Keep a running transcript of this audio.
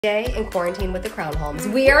Today in quarantine with the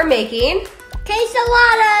Crownholms, we are making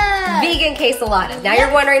quesaladas! vegan quesaladas. Now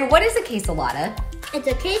you're wondering, what is a quesalada? It's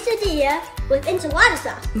a quesadilla with enchilada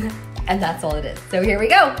sauce. And that's all it is. So here we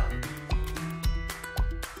go.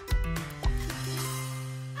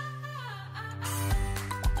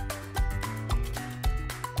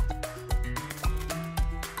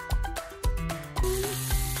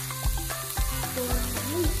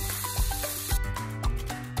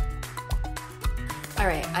 All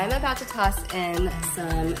right, I'm about to toss in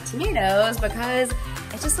some tomatoes because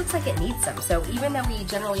it just looks like it needs some. So even though we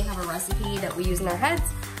generally have a recipe that we use in our heads,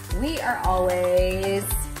 we are always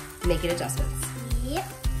making adjustments. Yep.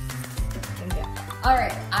 All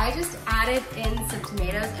right, I just added in some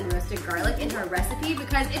tomatoes and roasted garlic into our recipe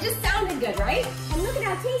because it just sounded good, right? And look at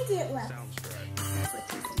how tasty it looks.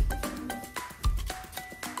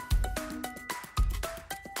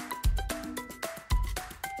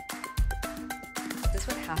 This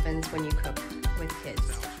is what happens when you cook with kids.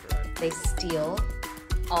 They steal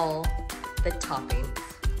all the toppings.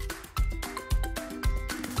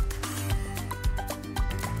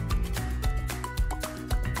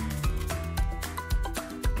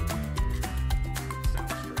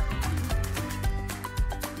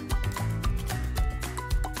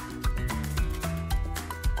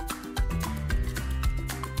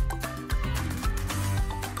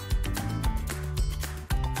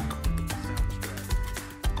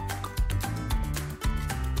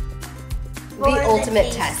 The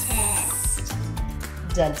ultimate test.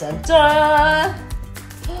 Dun dun dun.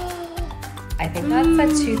 I think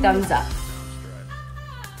that's a 2 thumbs up.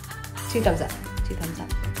 2 thumbs up. 2 thumbs up.